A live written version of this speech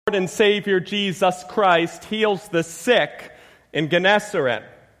and Savior Jesus Christ heals the sick in Gennesaret.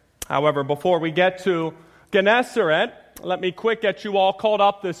 However, before we get to Gennesaret, let me quick get you all caught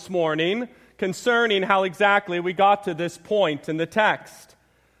up this morning concerning how exactly we got to this point in the text.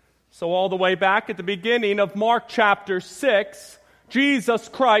 So all the way back at the beginning of Mark chapter 6, Jesus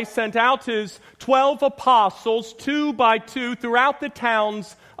Christ sent out his 12 apostles 2 by 2 throughout the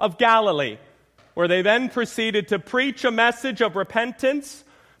towns of Galilee, where they then proceeded to preach a message of repentance,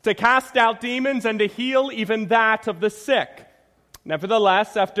 to cast out demons, and to heal even that of the sick.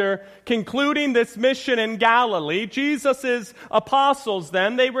 Nevertheless, after concluding this mission in Galilee, Jesus' apostles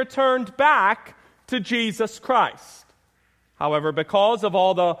then, they returned back to Jesus Christ. However, because of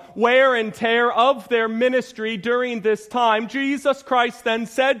all the wear and tear of their ministry during this time, Jesus Christ then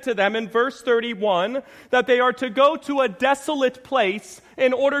said to them in verse 31 that they are to go to a desolate place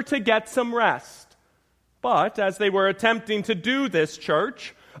in order to get some rest. But as they were attempting to do this,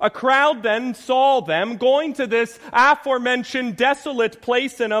 church, a crowd then saw them going to this aforementioned desolate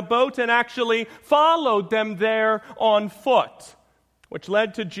place in a boat and actually followed them there on foot, which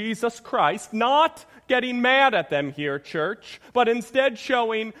led to Jesus Christ not getting mad at them here, church, but instead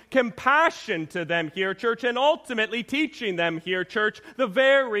showing compassion to them here, church, and ultimately teaching them here, church, the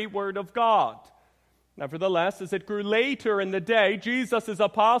very Word of God. Nevertheless, as it grew later in the day, Jesus'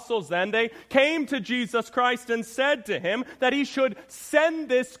 apostles then, they came to Jesus Christ and said to him that he should send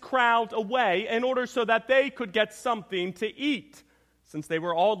this crowd away in order so that they could get something to eat, since they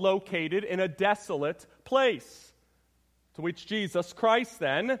were all located in a desolate place. To which Jesus Christ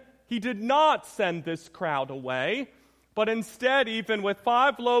then, he did not send this crowd away, but instead, even with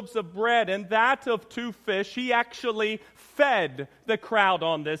 5 loaves of bread and that of 2 fish, he actually fed the crowd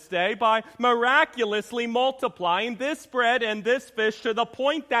on this day by miraculously multiplying this bread and this fish to the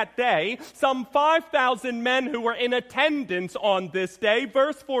point that day, some 5,000 men who were in attendance on this day,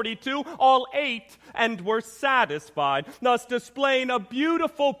 verse 42, all ate and were satisfied, thus displaying a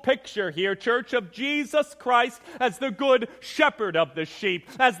beautiful picture here, church, of Jesus Christ as the good shepherd of the sheep,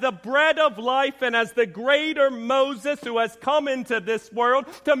 as the bread of life, and as the greater Moses who has come into this world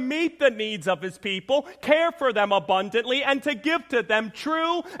to meet the needs of his people, care for them abundantly, and to give to them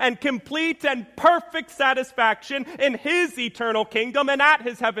true and complete and perfect satisfaction in his eternal kingdom and at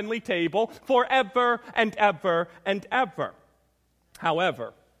his heavenly table forever and ever and ever.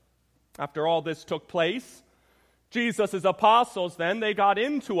 However, after all this took place, Jesus' apostles then, they got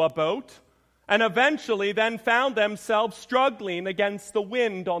into a boat and eventually then found themselves struggling against the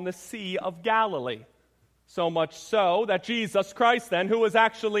wind on the Sea of Galilee. So much so that Jesus Christ then, who was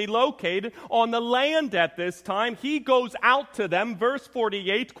actually located on the land at this time, he goes out to them, verse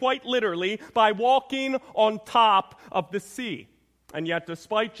 48, quite literally, by walking on top of the sea. And yet,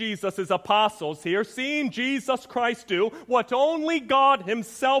 despite Jesus' apostles here, seeing Jesus Christ do what only God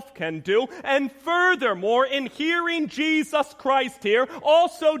himself can do, and furthermore, in hearing Jesus Christ here,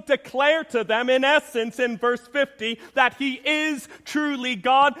 also declare to them, in essence, in verse 50, that he is truly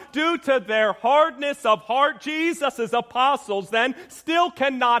God, due to their hardness of heart, Jesus' apostles then still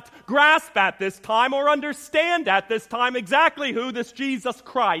cannot grasp at this time or understand at this time exactly who this Jesus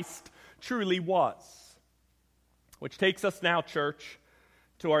Christ truly was. Which takes us now, church,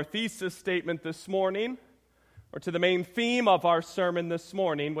 to our thesis statement this morning, or to the main theme of our sermon this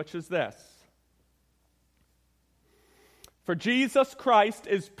morning, which is this. For Jesus Christ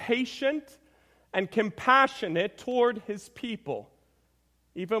is patient and compassionate toward his people,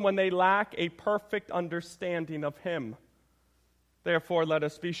 even when they lack a perfect understanding of him. Therefore, let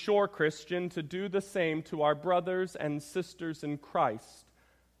us be sure, Christian, to do the same to our brothers and sisters in Christ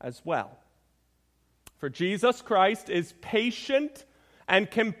as well. For Jesus Christ is patient and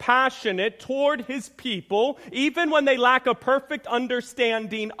compassionate toward his people, even when they lack a perfect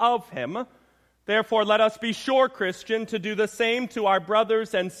understanding of him. Therefore, let us be sure, Christian, to do the same to our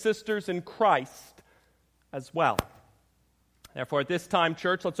brothers and sisters in Christ as well. Therefore, at this time,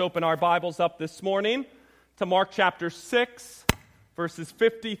 church, let's open our Bibles up this morning to Mark chapter 6, verses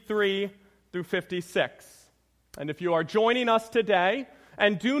 53 through 56. And if you are joining us today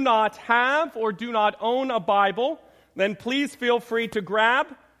and do not have or do not own a Bible, then please feel free to grab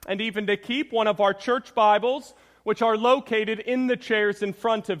and even to keep one of our church Bibles, which are located in the chairs in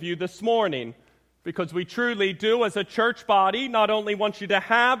front of you this morning. Because we truly do, as a church body, not only want you to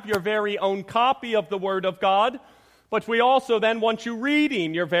have your very own copy of the Word of God, but we also then want you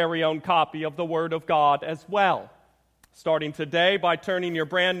reading your very own copy of the Word of God as well. Starting today by turning your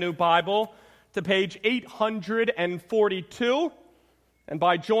brand new Bible to page 842, and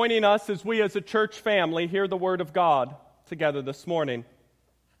by joining us as we as a church family hear the Word of God together this morning.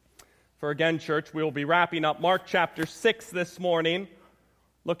 For again, church, we will be wrapping up Mark chapter 6 this morning,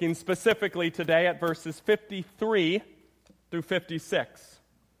 looking specifically today at verses 53 through 56,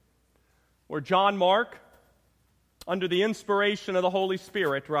 where John Mark, under the inspiration of the Holy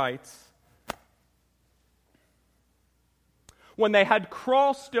Spirit, writes, "When they had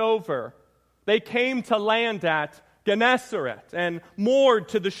crossed over, they came to land at Gennesaret and moored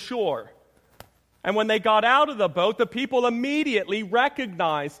to the shore. And when they got out of the boat, the people immediately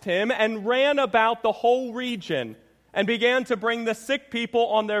recognized him and ran about the whole region and began to bring the sick people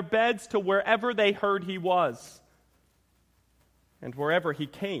on their beds to wherever they heard he was. And wherever he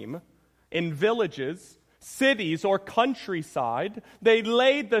came, in villages, cities, or countryside, they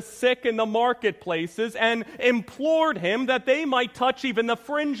laid the sick in the marketplaces and implored him that they might touch even the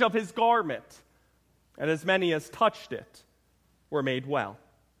fringe of his garment. And as many as touched it were made well."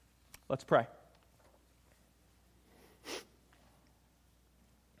 Let's pray.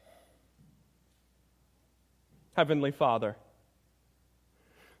 Heavenly Father,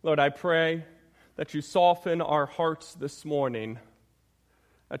 Lord, I pray that you soften our hearts this morning,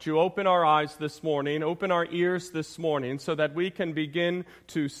 that you open our eyes this morning, open our ears this morning, so that we can begin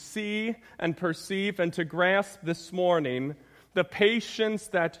to see and perceive and to grasp this morning the patience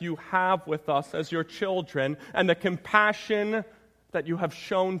that you have with us as your children and the compassion that you have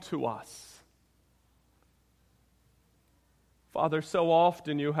shown to us. Father, so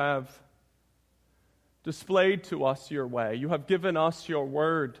often you have displayed to us your way. You have given us your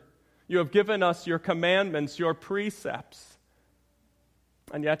word. You have given us your commandments, your precepts.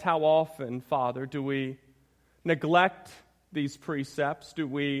 And yet how often, Father, do we neglect these precepts? Do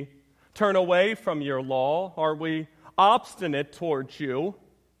we turn away from your law? Are we obstinate towards you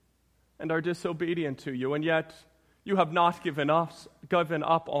and are disobedient to you? And yet you have not given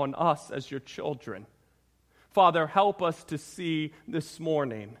up on us as your children. Father, help us to see this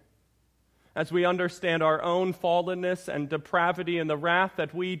morning, as we understand our own fallenness and depravity and the wrath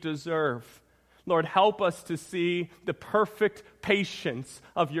that we deserve. Lord, help us to see the perfect patience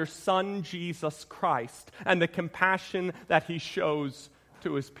of your Son, Jesus Christ, and the compassion that he shows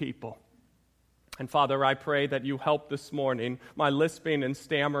to his people. And Father, I pray that you help this morning my lisping and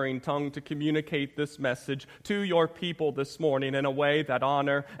stammering tongue to communicate this message to your people this morning in a way that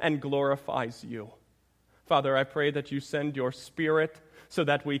honor and glorifies you. Father, I pray that you send your Spirit so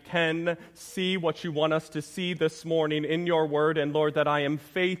that we can see what you want us to see this morning in your word. And Lord, that I am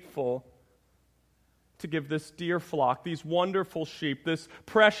faithful to give this dear flock, these wonderful sheep, this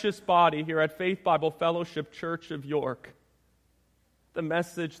precious body here at Faith Bible Fellowship Church of York, the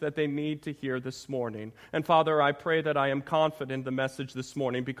message that they need to hear this morning. And Father, I pray that I am confident in the message this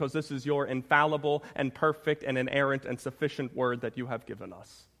morning, because this is your infallible and perfect and inerrant and sufficient word that you have given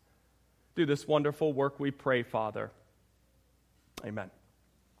us. Do this wonderful work, we pray, Father. Amen.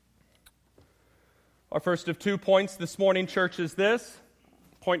 Our first of 2 points this morning, church, is this.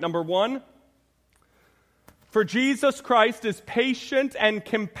 Point number 1. For Jesus Christ is patient and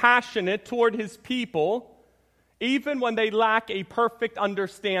compassionate toward his people, even when they lack a perfect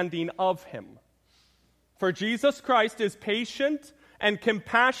understanding of him. For Jesus Christ is patient and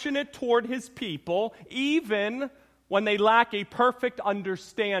compassionate toward his people, even when they lack a perfect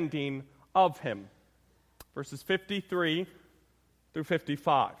understanding of him. Verses 53 through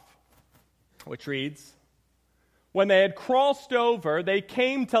 55, which reads, "When they had crossed over, they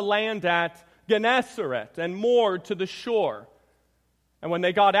came to land at Gennesaret and moored to the shore. And when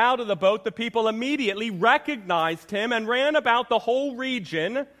they got out of the boat, the people immediately recognized him and ran about the whole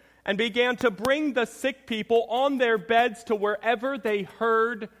region and began to bring the sick people on their beds to wherever they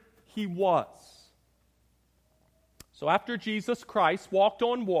heard he was." So after Jesus Christ walked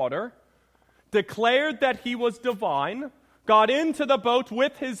on water, declared that he was divine, got into the boat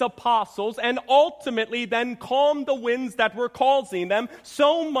with his apostles, and ultimately then calmed the winds that were causing them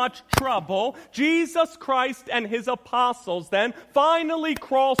so much trouble, Jesus Christ and his apostles then finally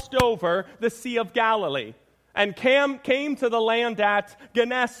crossed over the Sea of Galilee and came to the land at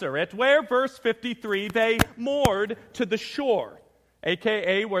Gennesaret, where, verse 53, they moored to the shore,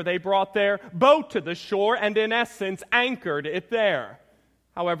 a.k.a. where they brought their boat to the shore and in essence anchored it there.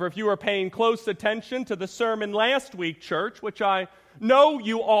 However, if you were paying close attention to the sermon last week, church, which I know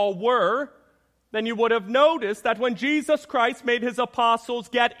you all were, then you would have noticed that when Jesus Christ made his apostles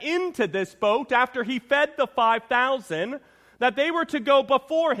get into this boat after he fed the 5,000, that they were to go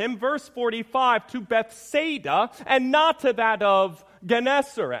before him, verse 45, to Bethsaida and not to that of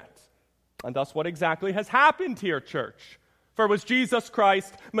Gennesaret. And thus what exactly has happened here, church? For was Jesus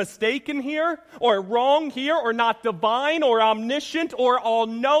Christ mistaken here, or wrong here, or not divine, or omniscient, or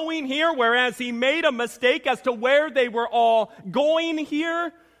all-knowing here, whereas he made a mistake as to where they were all going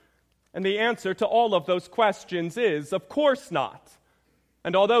here? And the answer to all of those questions is, of course not.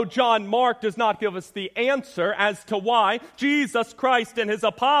 And although John Mark does not give us the answer as to why Jesus Christ and his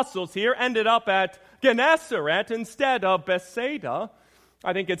apostles here ended up at Gennesaret instead of Bethsaida,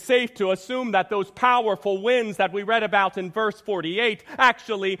 I think it's safe to assume that those powerful winds that we read about in verse 48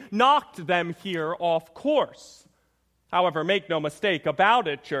 actually knocked them here off course. However, make no mistake about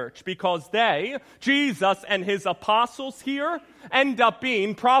it, church, because they, Jesus and his apostles here, end up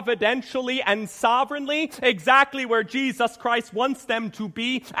being providentially and sovereignly exactly where Jesus Christ wants them to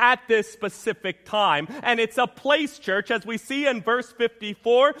be at this specific time. And it's a place, church, as we see in verse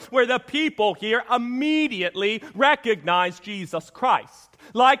 54, where the people here immediately recognize Jesus Christ.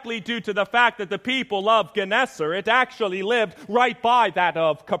 Likely due to the fact that the people of Gennesaret actually lived right by that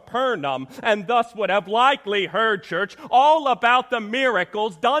of Capernaum, and thus would have likely heard, church, all about the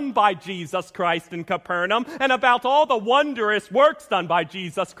miracles done by Jesus Christ in Capernaum, and about all the wondrous works done by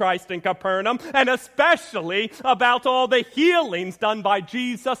Jesus Christ in Capernaum, and especially about all the healings done by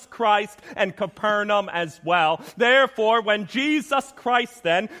Jesus Christ and Capernaum as well. Therefore, when Jesus Christ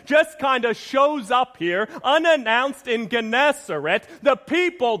then just kind of shows up here, unannounced in Gennesaret, the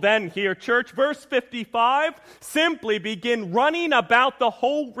people then here, church, verse 55, simply begin running about the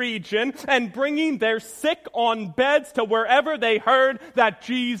whole region and bringing their sick on beds to wherever they heard that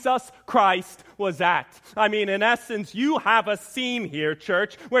Jesus Christ was at. I mean, in essence, you have a scene here,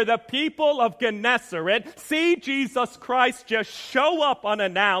 church, where the people of Gennesaret see Jesus Christ just show up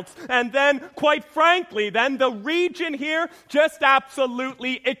unannounced, and then, quite frankly, then the region here just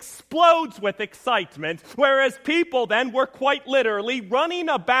absolutely explodes with excitement, whereas people then were quite literally running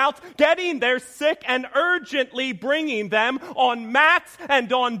about, getting their sick and urgently bringing them on mats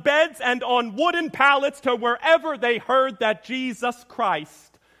and on beds and on wooden pallets to wherever they heard that Jesus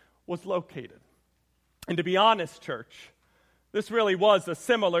Christ was located. And to be honest, church, this really was a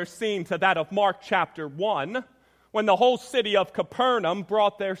similar scene to that of Mark chapter 1, when the whole city of Capernaum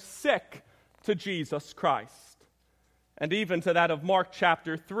brought their sick to Jesus Christ. And even to that of Mark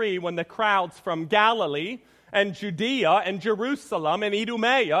chapter 3, when the crowds from Galilee and Judea and Jerusalem and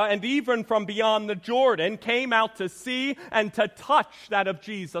Idumea and even from beyond the Jordan came out to see and to touch that of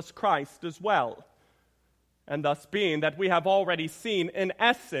Jesus Christ as well. And thus being that we have already seen, in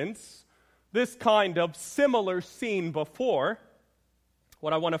essence, this kind of similar scene before,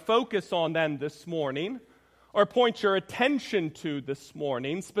 what I want to focus on then this morning, or point your attention to this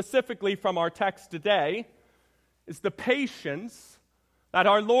morning, specifically from our text today, is the patience that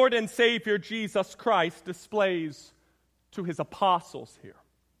our Lord and Savior Jesus Christ displays to his apostles here.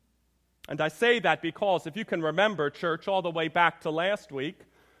 And I say that because, if you can remember, church, all the way back to last week,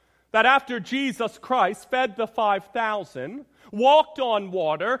 that after Jesus Christ fed the 5,000, walked on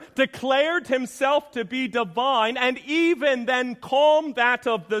water, declared himself to be divine, and even then calmed that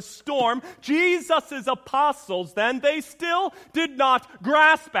of the storm, Jesus' apostles then, they still did not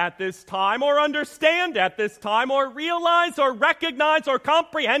grasp at this time, or understand at this time, or realize, or recognize, or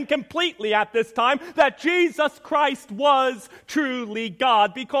comprehend completely at this time that Jesus Christ was truly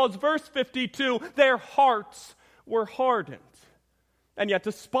God, because verse 52, their hearts were hardened. And yet,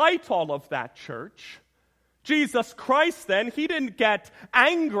 despite all of that, church, Jesus Christ then, he didn't get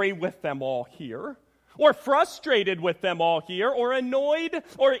angry with them all here, or frustrated with them all here, or annoyed,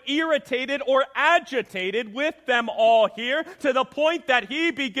 or irritated, or agitated with them all here, to the point that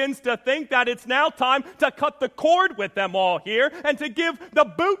he begins to think that it's now time to cut the cord with them all here, and to give the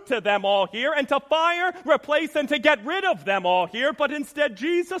boot to them all here, and to fire, replace, and to get rid of them all here. But instead,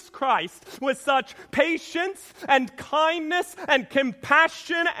 Jesus Christ, with such patience and kindness and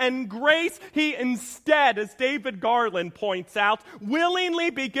compassion and grace, he instead, as David Garland points out, willingly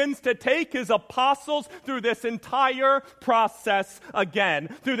begins to take his apostles through this entire process again,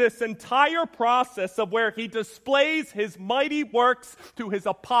 through this entire process of where he displays his mighty works to his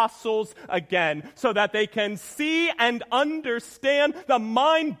apostles again, so that they can see and understand the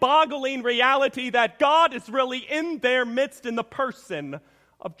mind-boggling reality that God is really in their midst in the person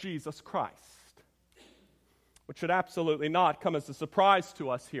of Jesus Christ. Which should absolutely not come as a surprise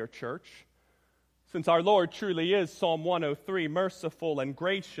to us here, church, since our Lord truly is, Psalm 103, merciful and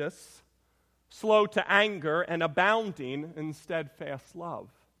gracious, slow to anger, and abounding in steadfast love.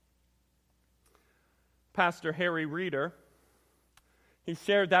 Pastor Harry Reeder, he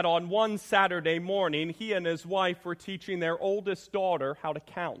shared that on one Saturday morning, he and his wife were teaching their oldest daughter how to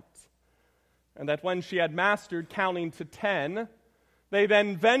count. And that when she had mastered counting to 10, they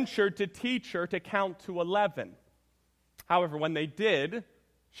then ventured to teach her to count to 11. However, when they did,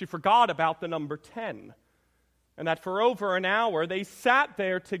 she forgot about the number 10. and that for over an hour they sat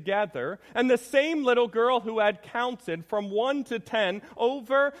there together, and the same little girl who had counted from 1 to 10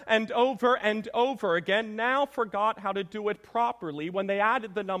 over and over and over again now forgot how to do it properly when they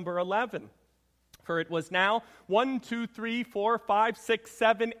added the number 11. For it was now 1, 2, 3, 4, 5, 6,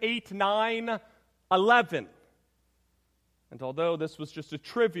 7, 8, 9, 11. And although this was just a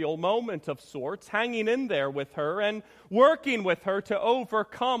trivial moment of sorts, hanging in there with her and working with her to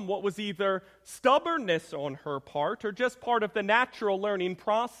overcome what was either stubbornness on her part or just part of the natural learning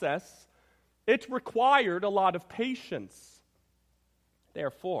process, it required a lot of patience.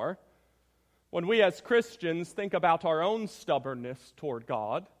 Therefore, when we as Christians think about our own stubbornness toward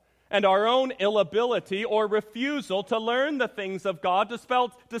God and our own inability or refusal to learn the things of God,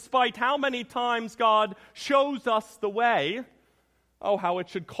 despite how many times God shows us the way, oh, how it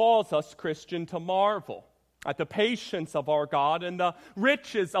should cause us, Christian, to marvel at the patience of our God and the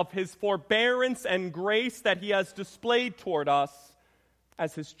riches of His forbearance and grace that He has displayed toward us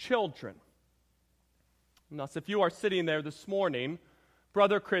as His children. And thus, if you are sitting there this morning,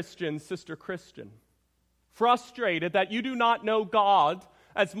 brother Christian, sister Christian, frustrated that you do not know God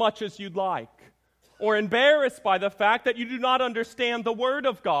as much as you'd like, or embarrassed by the fact that you do not understand the Word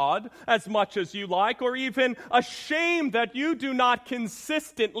of God as much as you like, or even ashamed that you do not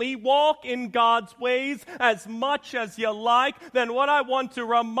consistently walk in God's ways as much as you like, then what I want to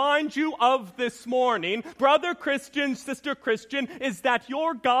remind you of this morning, brother Christian, sister Christian, is that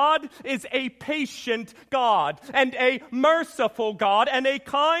your God is a patient God, and a merciful God, and a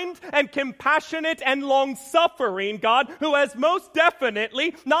kind and compassionate and long-suffering God who has most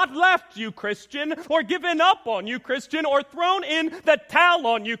definitely not left you, Christian, or given up on you, Christian, or thrown in the towel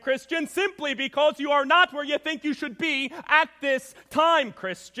on you, Christian, simply because you are not where you think you should be at this time,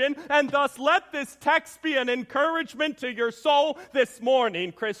 Christian. And thus let this text be an encouragement to your soul this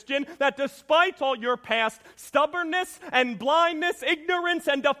morning, Christian, that despite all your past stubbornness and blindness, ignorance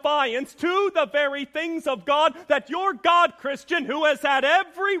and defiance to the very things of God, that your God, Christian, who has had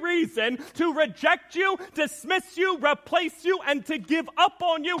every reason to reject you, dismiss you, replace you, and to give up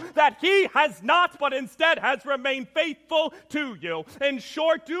on you, that He has not, but instead has remained faithful to you. In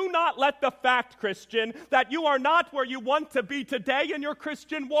short, do not let the fact, Christian, that you are not where you want to be today in your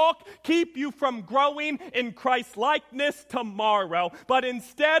Christian walk keep you from growing in Christ's likeness tomorrow, but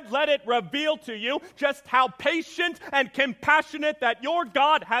instead let it reveal to you just how patient and compassionate that your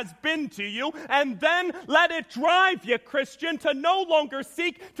God has been to you, and then let it drive you, Christian, to no longer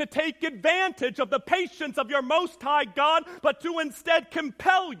seek to take advantage of the patience of your Most High God, but to instead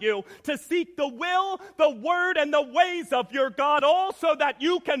compel you to seek the will, the word, and the ways of your God, all so that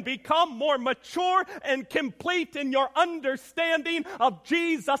you can become more mature and complete in your understanding of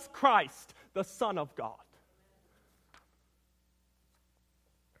Jesus Christ, the Son of God.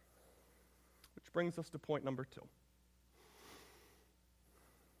 Which brings us to point number 2,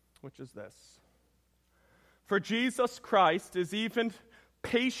 which is this. For Jesus Christ is even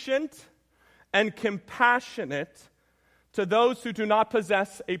patient and compassionate to those who do not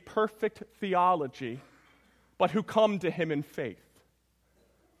possess a perfect theology, but who come to Him in faith.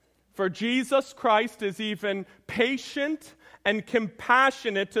 For Jesus Christ is even patient and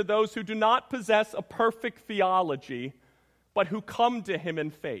compassionate to those who do not possess a perfect theology, but who come to Him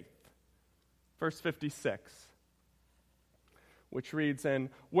in faith. Verse 56, which reads, "And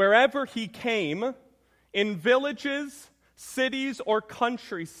wherever He came, in villages, cities, or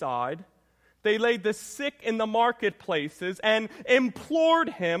countryside, they laid the sick in the marketplaces and implored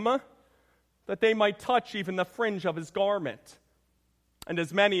Him that they might touch even the fringe of His garment. And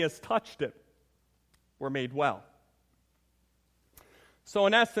as many as touched it were made well." So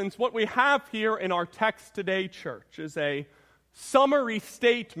in essence, what we have here in our text today, church, is a summary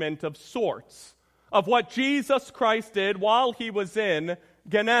statement of sorts of what Jesus Christ did while He was in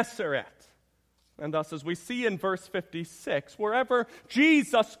Gennesaret. And thus, as we see in verse 56, wherever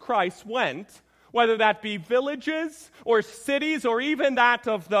Jesus Christ went, whether that be villages or cities or even that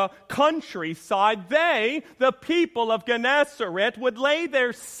of the countryside, they, the people of Gennesaret, would lay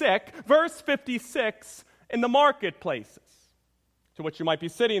their sick, verse 56, in the marketplaces. To which you might be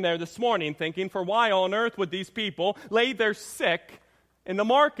sitting there this morning thinking, for why on earth would these people lay their sick in the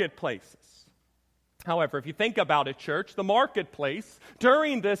marketplaces? However, if you think about it, church, the marketplace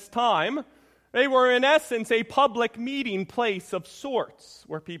during this time, they were in essence a public meeting place of sorts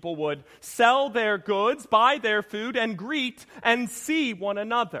where people would sell their goods, buy their food, and greet and see one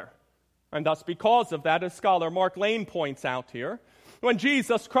another. And thus, because of that, as scholar Mark Lane points out here, when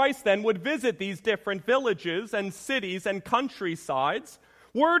Jesus Christ then would visit these different villages and cities and countrysides,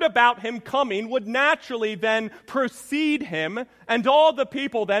 Word about him coming would naturally then precede him, and all the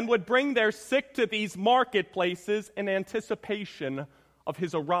people then would bring their sick to these marketplaces in anticipation of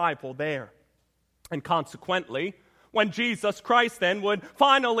his arrival there. And consequently, when Jesus Christ then would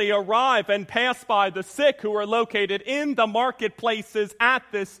finally arrive and pass by the sick who were located in the marketplaces at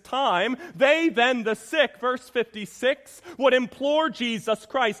this time, they then, the sick, verse 56, would implore Jesus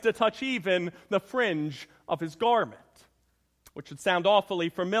Christ to touch even the fringe of his garment. Which should sound awfully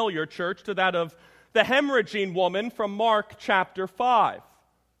familiar, church, to that of the hemorrhaging woman from Mark chapter 5,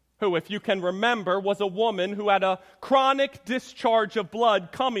 who, if you can remember, was a woman who had a chronic discharge of blood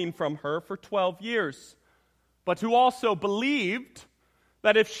coming from her for 12 years, but who also believed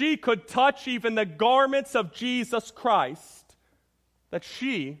that if she could touch even the garments of Jesus Christ, that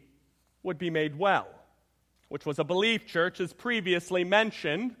she would be made well. Which was a belief, church, as previously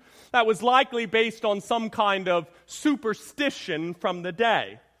mentioned, that was likely based on some kind of superstition from the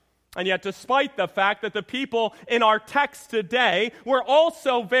day. And yet, despite the fact that the people in our text today were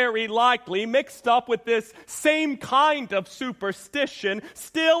also very likely mixed up with this same kind of superstition,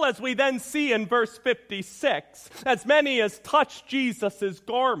 still, as we then see in verse 56, as many as touched Jesus'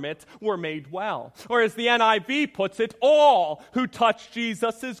 garment were made well. Or as the NIV puts it, all who touched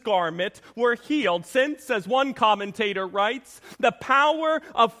Jesus' garment were healed. Since, as one commentator writes, the power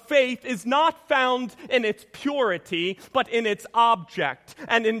of faith is not found in its purity, but in its object.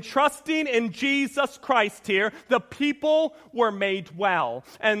 And in trusting in Jesus Christ here, the people were made well.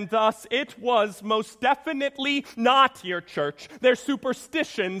 And thus it was most definitely not, your church, their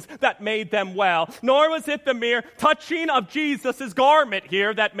superstitions that made them well. Nor was it the mere touching of Jesus' garment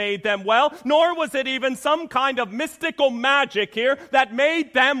here that made them well. Nor was it even some kind of mystical magic here that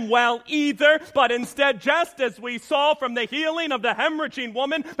made them well either. But instead, just as we saw from the healing of the hemorrhaging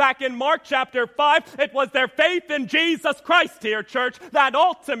woman back in Mark chapter 5, it was their faith in Jesus Christ here, church, that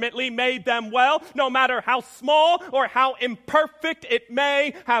ultimately made them well, no matter how small or how imperfect it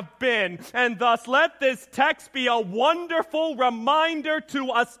may have been. And thus, let this text be a wonderful reminder to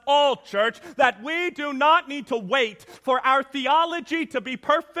us all, church, that we do not need to wait for our theology to be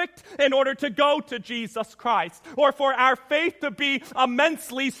perfect in order to go to Jesus Christ, or for our faith to be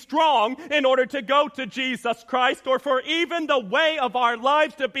immensely strong in order to go to Jesus Christ, or for even the way of our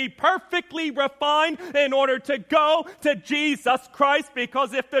lives to be perfectly refined in order to go to Jesus Christ.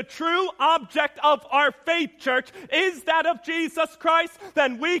 Because if the true object of our faith, church, is that of Jesus Christ,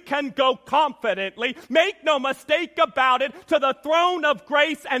 then we can go confidently, make no mistake about it, to the throne of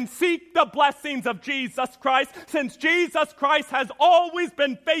grace and seek the blessings of Jesus Christ, since Jesus Christ has always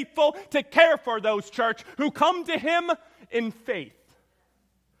been faithful to care for those, church, who come to him in faith.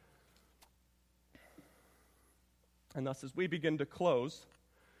 And thus, as we begin to close,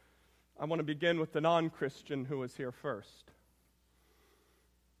 I want to begin with the non-Christian who is here first.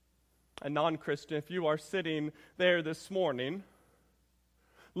 A non-Christian, if you are sitting there this morning,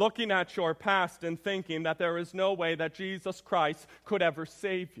 looking at your past and thinking that there is no way that Jesus Christ could ever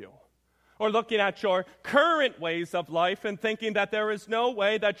save you, or looking at your current ways of life and thinking that there is no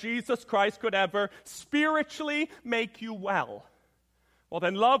way that Jesus Christ could ever spiritually make you well, well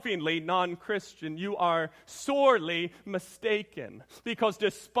then, lovingly, non-Christian, you are sorely mistaken. Because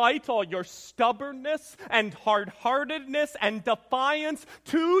despite all your stubbornness and hard-heartedness and defiance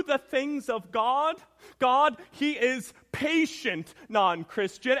to the things of God, He is patient,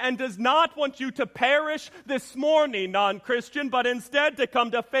 non-Christian, and does not want you to perish this morning, non-Christian, but instead to come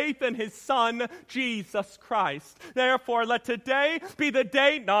to faith in His Son, Jesus Christ. Therefore, let today be the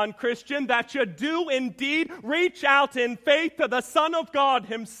day, non-Christian, that you do indeed reach out in faith to the Son of God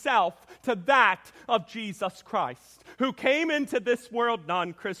Himself, to that of Jesus Christ, who came into this world,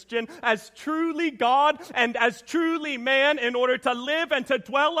 non-Christian, as truly God and as truly man in order to live and to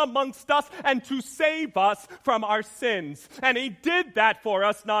dwell amongst us and to save us from our sins. And He did that for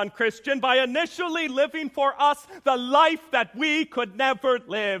us, non-Christian, by initially living for us the life that we could never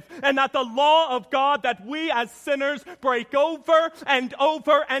live, and that the law of God that we as sinners break over and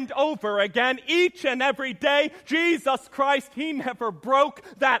over and over again each and every day. Jesus Christ, He never broke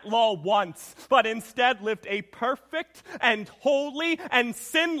that law once, but instead lived a perfect and holy and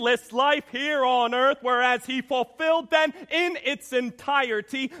sinless life here on earth, whereas He fulfilled then in its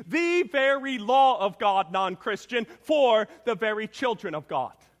entirety the very law of God, non-Christian, for the very children of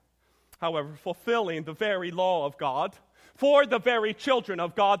God. However, fulfilling the very law of God for the very children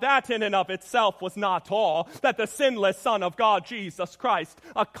of God, that in and of itself was not all that the sinless Son of God, Jesus Christ,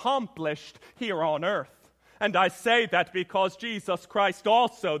 accomplished here on earth. And I say that because Jesus Christ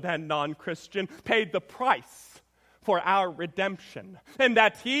also, then non-Christian, paid the price for our redemption, and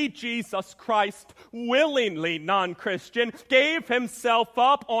that he, Jesus Christ, willingly, non-Christian, gave himself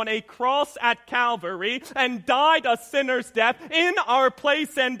up on a cross at Calvary and died a sinner's death in our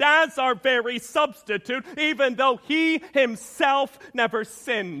place and as our very substitute, even though he himself never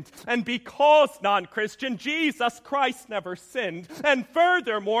sinned. And because, non-Christian, Jesus Christ never sinned. And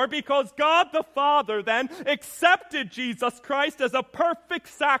furthermore, because God the Father then accepted Jesus Christ as a perfect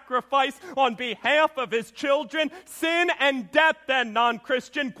sacrifice on behalf of his children, sin and death, then,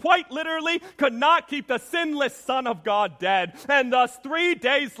 non-Christian, quite literally could not keep the sinless Son of God dead. And thus 3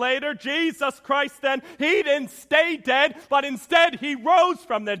 days later, Jesus Christ then, he didn't stay dead, but instead he rose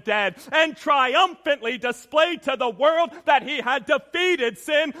from the dead and triumphantly displayed to the world that he had defeated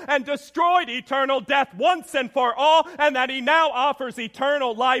sin and destroyed eternal death once and for all, and that he now offers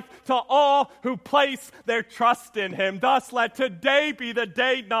eternal life to all who place their trust in him. Thus, let today be the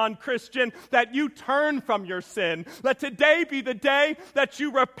day, non-Christian, that you turn from your sin. Let today be the day that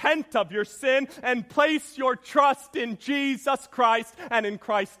you repent of your sin and place your trust in Jesus Christ and in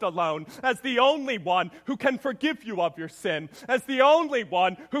Christ alone, as the only one who can forgive you of your sin, as the only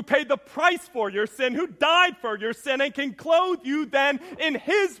one who paid the price for your sin, who died for your sin, and can clothe you then in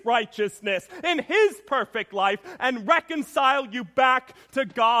his righteousness, in his perfect life, and reconcile you back to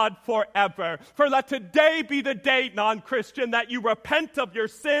God forever. For let today be the day, non-Christian, that you repent of your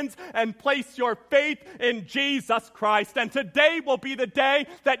sins and place your faith in Jesus Christ. And today will be the day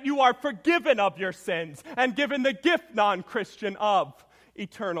that you are forgiven of your sins and given the gift, non-Christian, of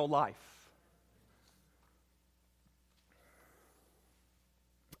eternal life.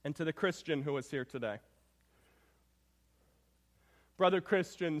 And to the Christian who is here today, brother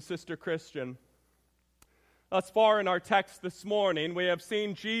Christian, sister Christian, thus far in our text this morning, we have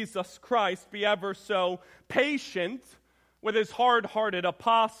seen Jesus Christ be ever so patient with his hard-hearted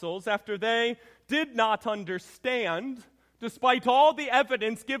apostles after they did not understand, despite all the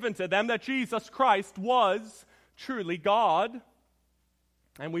evidence given to them, that Jesus Christ was truly God.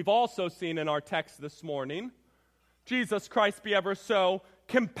 And we've also seen in our text this morning, Jesus Christ be ever so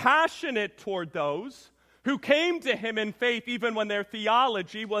compassionate toward those who came to him in faith even when their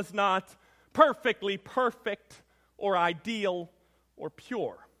theology was not perfectly perfect or ideal or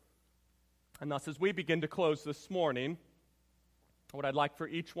pure. And thus, as we begin to close this morning, what I'd like for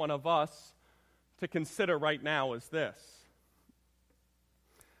each one of us to consider right now is this.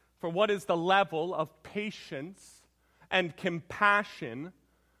 For what is the level of patience and compassion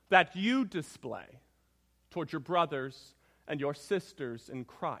that you display toward your brothers and your sisters in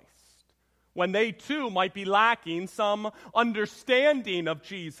Christ, when they too might be lacking some understanding of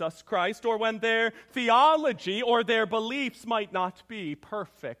Jesus Christ, or when their theology or their beliefs might not be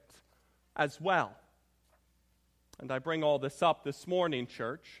perfect as well? And I bring all this up this morning,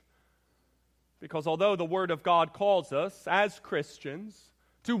 church, because although the Word of God calls us as Christians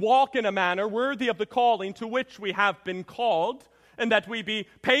to walk in a manner worthy of the calling to which we have been called, and that we be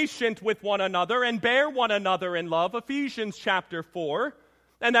patient with one another and bear one another in love, Ephesians chapter 4,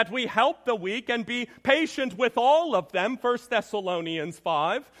 and that we help the weak and be patient with all of them, 1 Thessalonians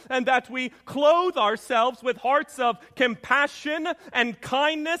 5, and that we clothe ourselves with hearts of compassion and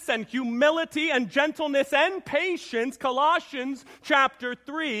kindness and humility and gentleness and patience, Colossians chapter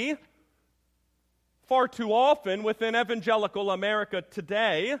 3. Far too often within evangelical America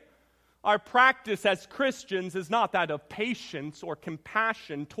today, our practice as Christians is not that of patience or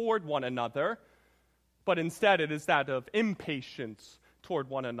compassion toward one another, but instead it is that of impatience toward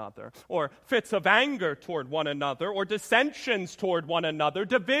one another, or fits of anger toward one another, or dissensions toward one another,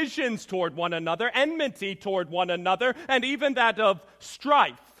 divisions toward one another, enmity toward one another, and even that of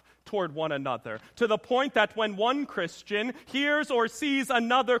strife toward one another, to the point that when one Christian hears or sees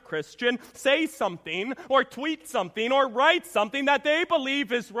another Christian say something or tweet something or write something that they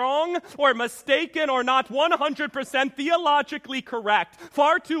believe is wrong or mistaken or not 100% theologically correct,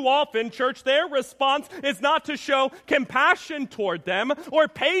 far too often, church, their response is not to show compassion toward them or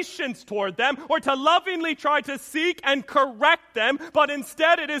patience toward them or to lovingly try to seek and correct them, but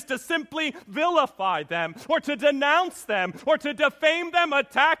instead it is to simply vilify them or to denounce them or to defame them,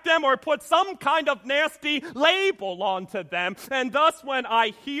 attack them, or put some kind of nasty label onto them. And thus, when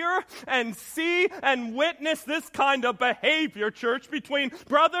I hear and see and witness this kind of behavior, church, between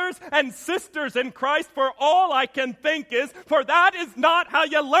brothers and sisters in Christ, for all I can think is, for that is not how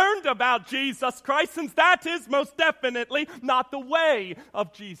you learned about Jesus Christ, since that is most definitely not the way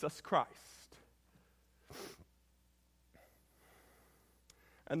of Jesus Christ.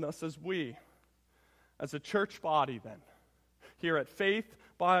 And thus, as we, as a church body then, here at Faith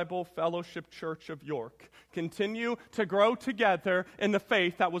Bible Fellowship Church of York continue to grow together in the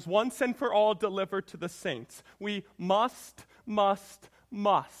faith that was once and for all delivered to the saints, we must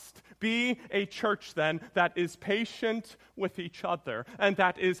be a church then that is patient with each other and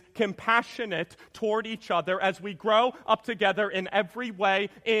that is compassionate toward each other as we grow up together in every way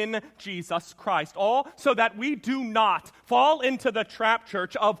in Jesus Christ. All so that we do not fall into the trap,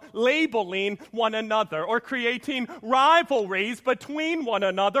 church, of labeling one another or creating rivalries between one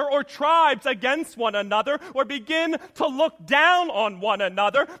another or tribes against one another or begin to look down on one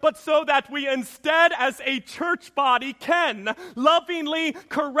another, but so that we instead as a church body can lovingly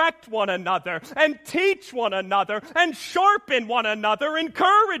correct one another and teach one another and sharpen one another,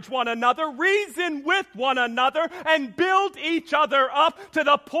 encourage one another, reason with one another, and build each other up to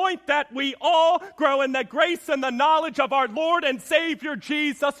the point that we all grow in the grace and the knowledge of our Lord and Savior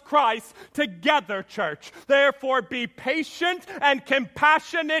Jesus Christ together, church. Therefore, be patient and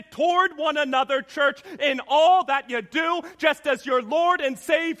compassionate toward one another, church, in all that you do, just as your Lord and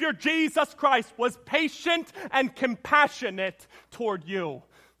Savior Jesus Christ was patient and compassionate toward you.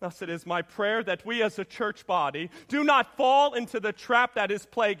 Thus it is my prayer that we as a church body do not fall into the trap that is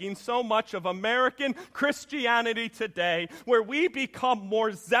plaguing so much of American Christianity today, where we become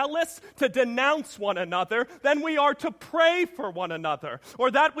more zealous to denounce one another than we are to pray for one another,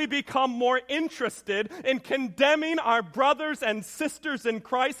 or that we become more interested in condemning our brothers and sisters in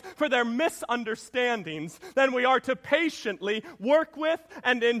Christ for their misunderstandings than we are to patiently work with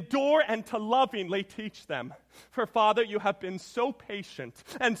and endure and to lovingly teach them. For Father, you have been so patient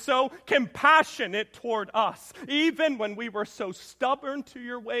and so compassionate toward us, even when we were so stubborn to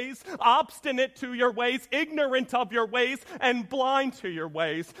your ways, obstinate to your ways, ignorant of your ways, and blind to your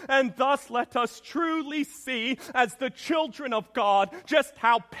ways. And thus let us truly see, as the children of God, just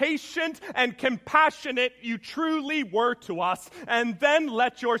how patient and compassionate you truly were to us. And then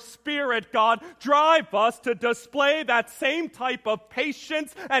let your Spirit, God, drive us to display that same type of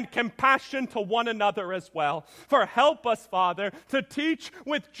patience and compassion to one another as well. For help us, Father, to teach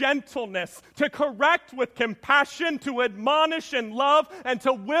with gentleness, to correct with compassion, to admonish in love, and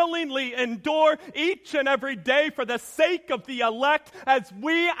to willingly endure each and every day for the sake of the elect, as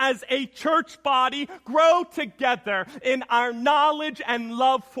we as a church body grow together in our knowledge and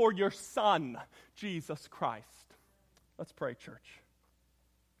love for your Son, Jesus Christ. Let's pray, church.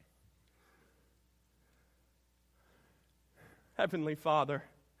 Heavenly Father,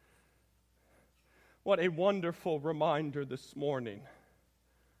 what a wonderful reminder this morning.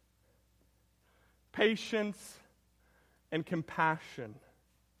 Patience and compassion.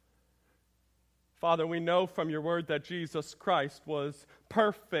 Father, we know from your word that Jesus Christ was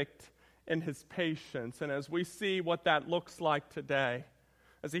perfect in his patience. And as we see what that looks like today,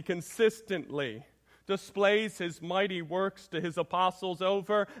 as he consistently displays his mighty works to his apostles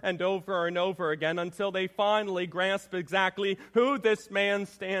over and over and over again until they finally grasp exactly who this man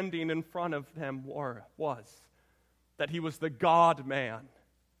standing in front of them was. That he was the God-man,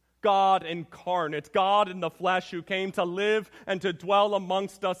 God incarnate, God in the flesh who came to live and to dwell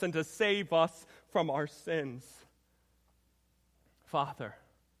amongst us and to save us from our sins. Father,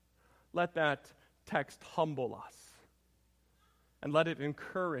 let that text humble us and let it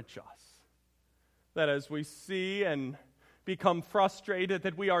encourage us. That as we see and become frustrated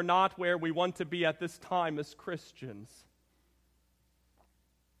that we are not where we want to be at this time as Christians,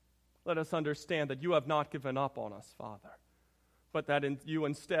 let us understand that you have not given up on us, Father, but that you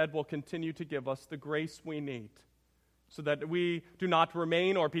instead will continue to give us the grace we need so that we do not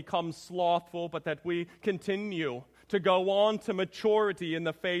remain or become slothful, but that we continue to go on to maturity in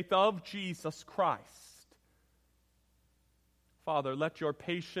the faith of Jesus Christ. Father, let your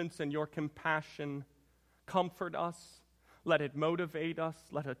patience and your compassion comfort us. Let it motivate us.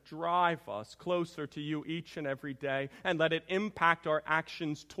 Let it drive us closer to you each and every day. And let it impact our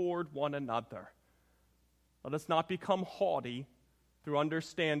actions toward one another. Let us not become haughty through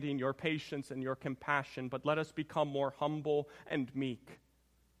understanding your patience and your compassion, but let us become more humble and meek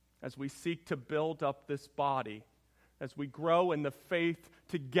as we seek to build up this body, as we grow in the faith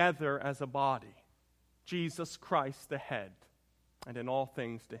together as a body. Jesus Christ the head. And in all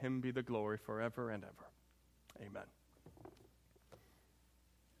things, to him be the glory forever and ever. Amen.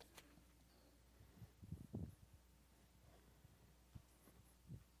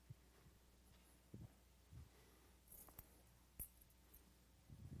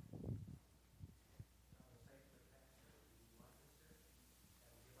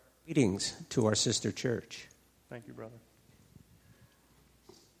 Greetings to our sister church. Thank you, brother.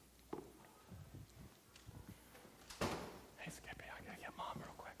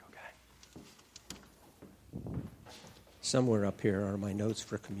 Somewhere up here are my notes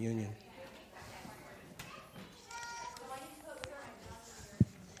for communion.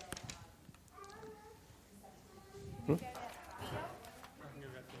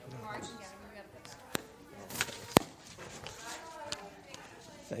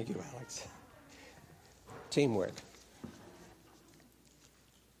 Thank you, Alex. Teamwork.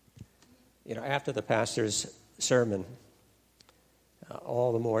 You know, after the pastor's sermon,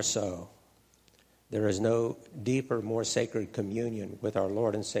 all the more so, there is no deeper, more sacred communion with our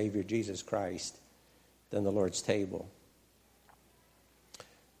Lord and Savior Jesus Christ than the Lord's table.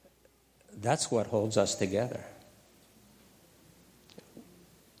 That's what holds us together.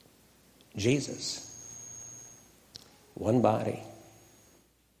 Jesus, one body.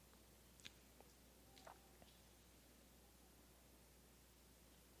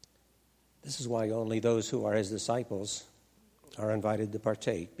 This is why only those who are his disciples are invited to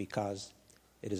partake, because